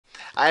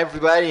Hi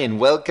everybody and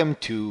welcome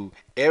to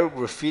AIR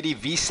Graffiti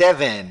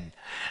V7.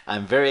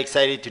 I'm very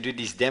excited to do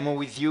this demo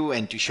with you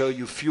and to show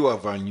you a few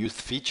of our new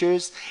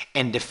features.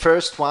 And the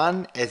first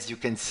one, as you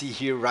can see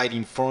here right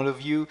in front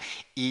of you,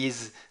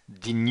 is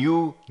the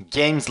new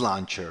Games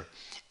Launcher.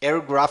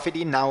 AIR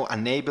Graffiti now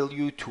enable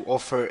you to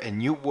offer a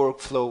new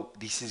workflow.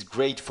 This is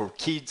great for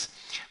kids,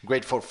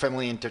 great for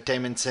family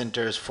entertainment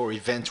centers, for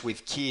events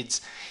with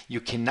kids.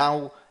 You can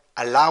now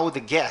allow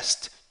the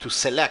guest to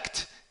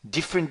select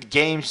different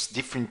games,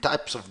 different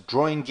types of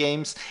drawing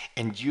games,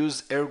 and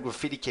use AIR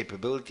Graffiti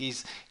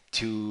capabilities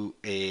to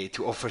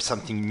offer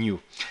something new.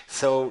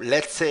 So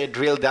let's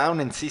drill down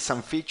and see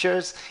some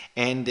features,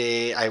 and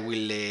I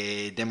will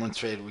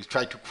demonstrate. We'll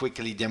try to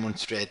quickly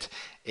demonstrate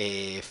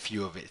a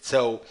few of it.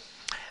 So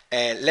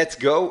let's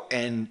go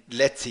and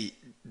let's see.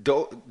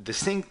 The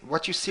thing,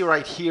 what you see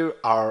right here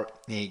are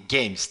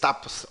games,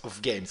 types of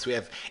games. We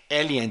have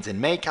aliens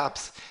and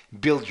makeups,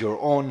 build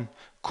your own,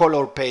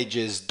 color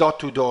pages, dot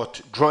to dot,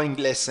 drawing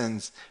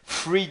lessons,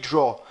 free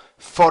draw,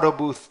 photo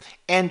booth,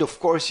 and of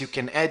course you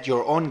can add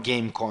your own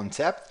game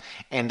concept,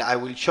 and I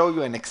will show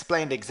you and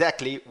explain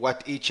exactly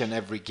what each and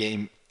every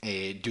game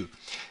do.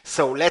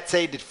 So let's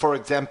say that, for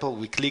example,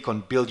 we click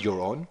on build your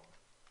own,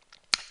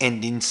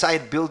 and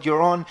inside build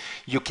your own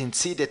you can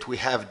see that we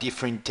have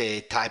different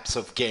types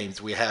of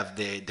games. We have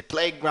the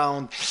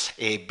playground,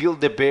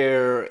 build a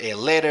bear,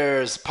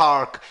 letters,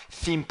 park,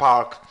 theme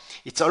park.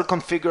 It's all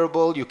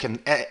configurable. You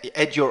can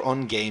add your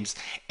own games,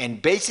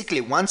 and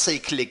basically once I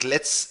click,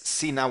 let's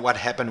see now what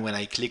happened when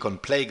I click on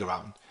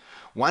playground.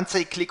 Once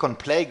I click on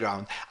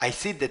playground, I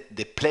see that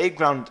the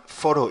playground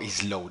photo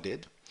is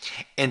loaded,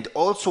 and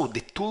also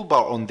the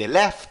toolbar on the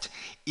left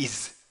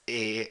is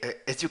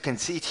as you can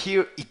see it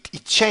here,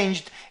 it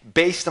changed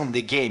based on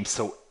the game.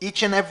 So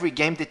each and every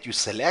game that you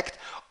select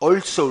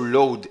also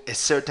load a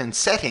certain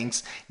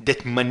settings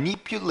that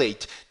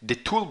manipulate the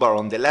toolbar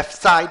on the left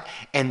side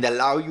and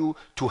allow you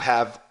to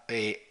have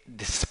the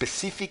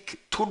specific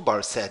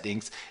toolbar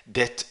settings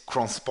that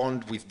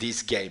correspond with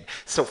this game.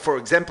 So for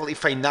example,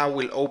 if I now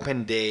will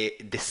open the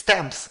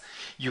stamps,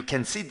 you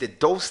can see that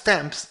those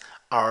stamps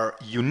are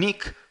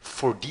unique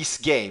for this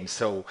game.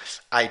 So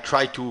I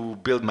try to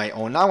build my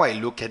own now. I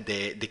look at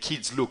the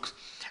kids look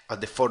at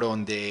the photo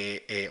on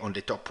the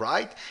top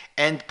right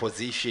and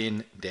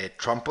position the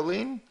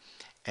trampoline,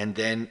 and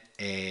then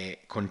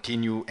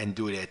continue and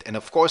do that. And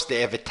of course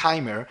they have a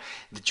timer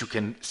that you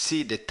can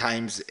see the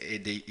times.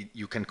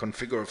 You can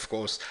configure, of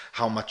course,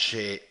 how much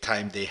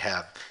time they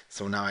have.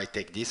 So now I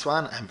take this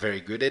one. I'm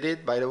very good at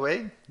it, by the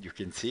way, you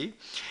can see.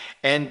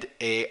 And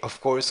of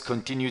course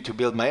continue to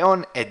build my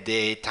own at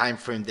the time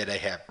frame that I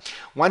have.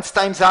 Once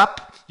time's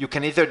up, you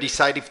can either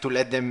decide if to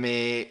let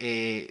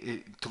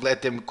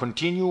them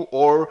continue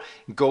or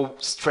go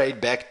straight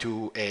back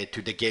to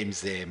the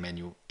games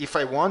menu. If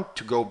I want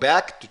to go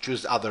back to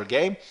choose other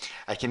game,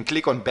 I can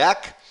click on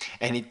back,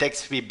 and it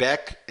takes me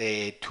back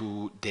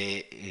to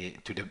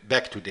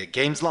the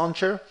games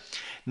launcher.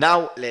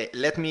 Now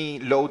let me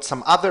load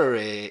some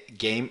other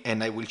game,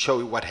 and I will show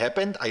you what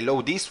happened. I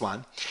load this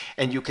one,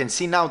 and you can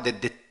see now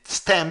that the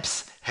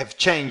stamps have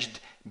changed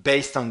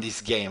based on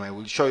this game. I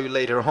will show you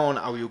later on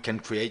how you can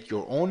create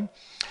your own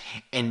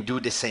and do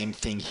the same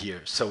thing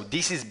here. So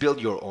this is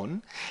build your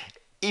own.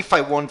 If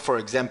I want, for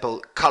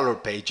example, color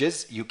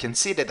pages, you can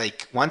see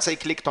that once I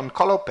clicked on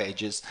color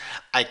pages,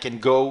 I can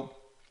go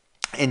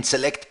and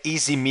select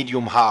easy,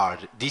 medium,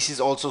 hard. This is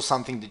also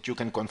something that you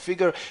can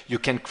configure. You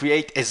can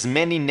create as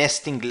many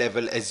nesting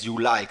level as you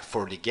like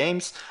for the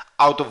games.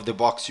 Out of the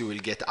box you will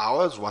get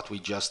ours, what we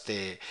just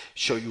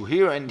show you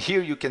here. And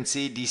here you can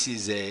see this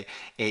is a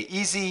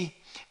easy,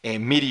 a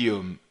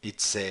medium,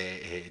 it's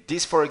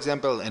this, for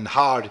example, and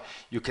hard,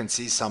 you can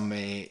see some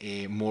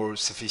more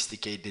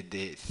sophisticated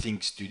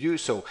things to do.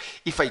 So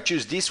if I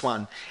choose this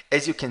one,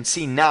 as you can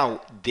see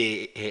now,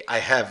 I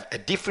have a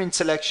different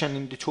selection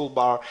in the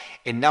toolbar,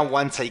 and now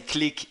once I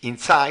click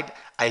inside,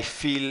 I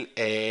feel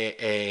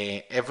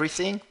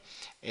everything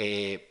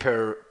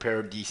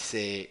per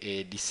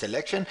this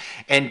selection,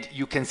 and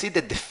you can see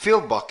that the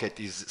fill bucket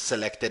is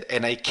selected,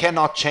 and I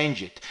cannot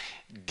change it.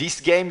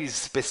 This game is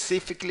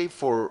specifically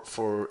for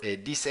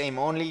this aim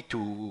only,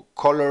 to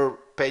color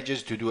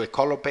pages, to do a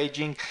color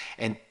paging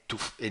and to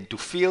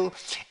fill,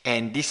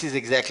 and this is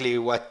exactly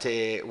what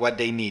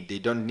they need. They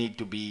don't need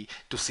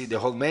to see the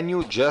whole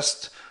menu,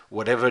 just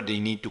whatever they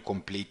need to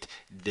complete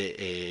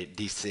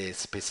this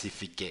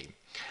specific game.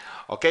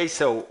 Okay,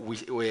 so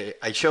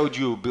I showed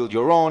you build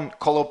your own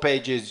color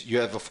pages. You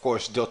have, of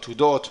course, dot to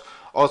dot,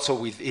 also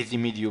with easy,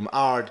 medium,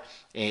 hard.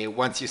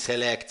 Once you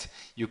select,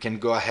 you can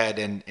go ahead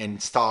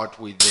and start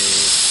with the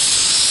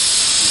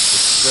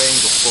string,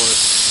 of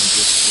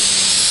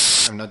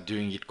course. I'm not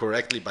doing it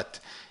correctly, but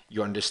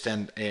you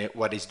understand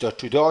what is dot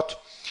to dot.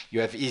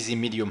 You have easy,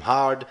 medium,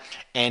 hard,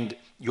 and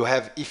you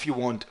have, if you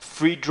want,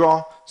 free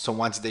draw. So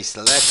once they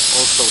select,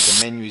 also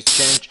the menu is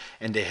changed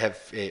and they have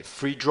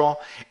free draw.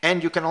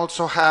 And you can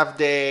also have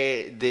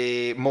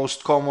the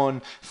most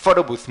common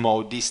photo booth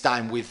mode, this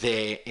time with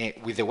the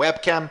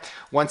webcam.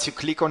 Once you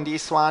click on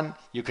this one,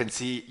 you can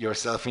see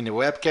yourself in the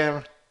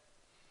webcam.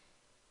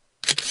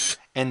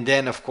 And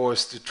then of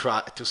course to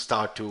try to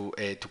start to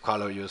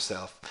color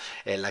yourself,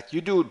 like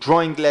you do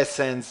drawing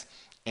lessons.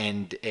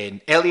 And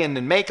alien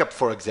and makeup,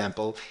 for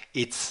example,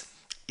 it's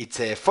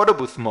a photo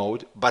booth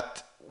mode,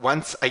 but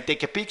once I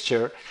take a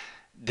picture,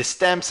 the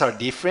stamps are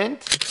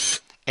different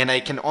and I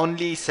can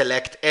only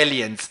select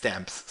alien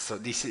stamps. So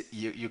this is,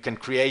 you can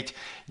create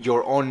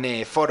your own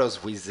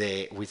photos with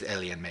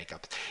alien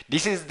makeup.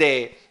 This is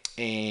the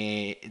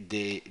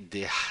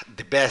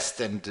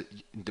best and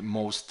the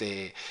most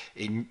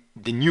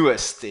the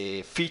newest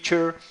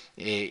feature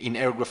in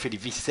Air Graffiti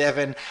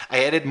V7.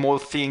 I added more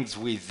things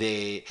with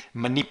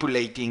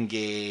manipulating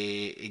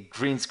a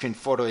green screen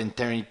photo and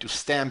turning it to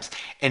stamps,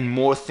 and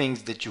more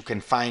things that you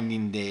can find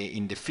in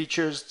the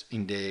features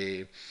in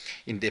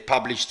the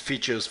published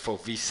features for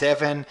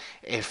V7.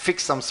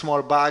 Fix some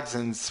small bugs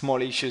and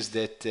small issues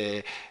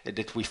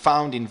that we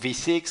found in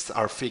V6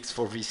 are fixed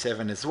for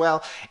V7 as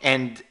well,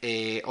 and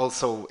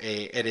also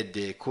added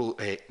the cool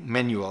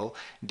manual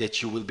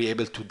that you will be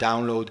able to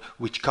download,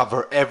 which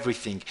cover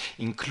everything,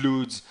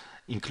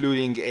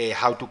 including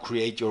how to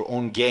create your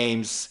own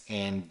games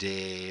and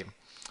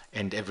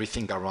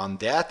everything around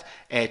that.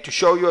 To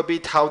show you a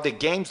bit how the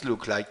games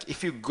look like,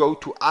 if you go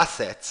to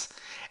assets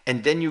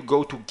and then you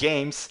go to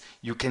games,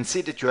 you can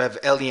see that you have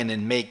alien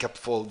and makeup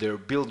folder,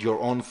 build your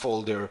own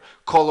folder,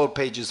 color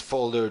pages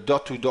folder,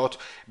 dot to dot.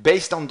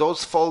 Based on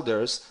those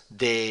folders,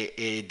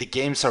 the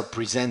games are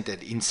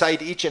presented.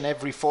 Inside each and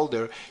every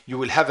folder, you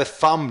will have a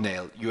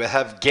thumbnail. You will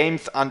have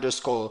games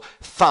underscore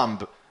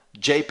thumb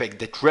JPEG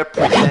that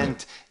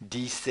represent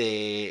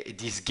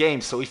these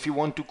games. So if you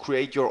want to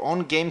create your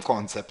own game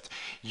concept,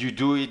 you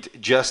do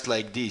it just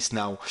like this.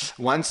 Now,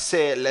 once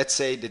let's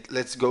say that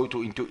let's go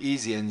into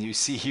easy, and you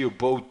see here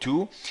bow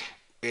 2.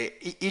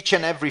 Each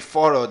and every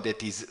photo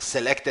that is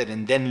selected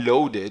and then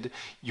loaded,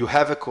 you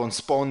have a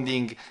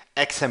corresponding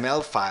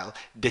XML file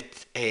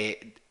that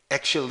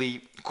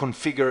actually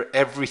configure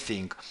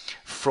everything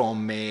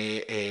from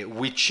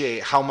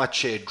how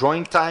much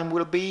drawing time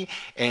will be,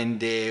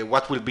 and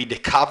what will be the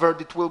cover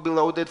that will be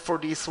loaded for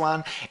this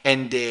one,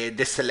 and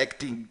the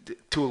selecting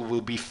tool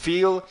will be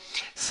fill.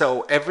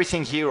 So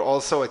everything here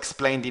also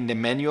explained in the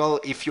manual.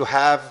 If you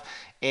have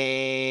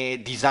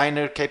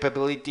designer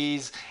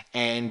capabilities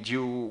and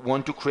you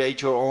want to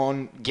create your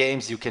own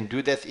games, you can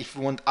do that. If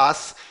you want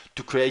us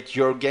to create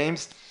your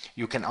games,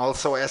 you can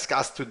also ask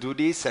us to do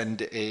this and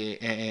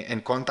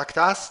contact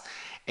us.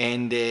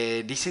 And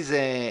this is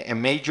a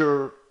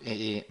major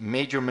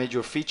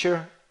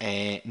feature,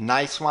 a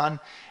nice one,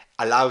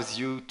 allows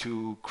you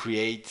to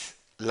create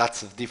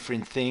lots of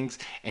different things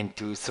and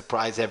to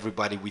surprise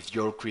everybody with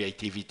your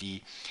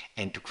creativity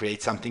and to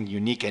create something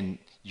unique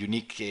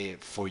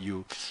for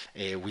you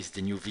with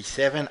the new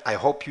V7. I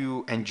hope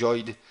you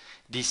enjoyed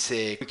this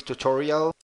quick tutorial.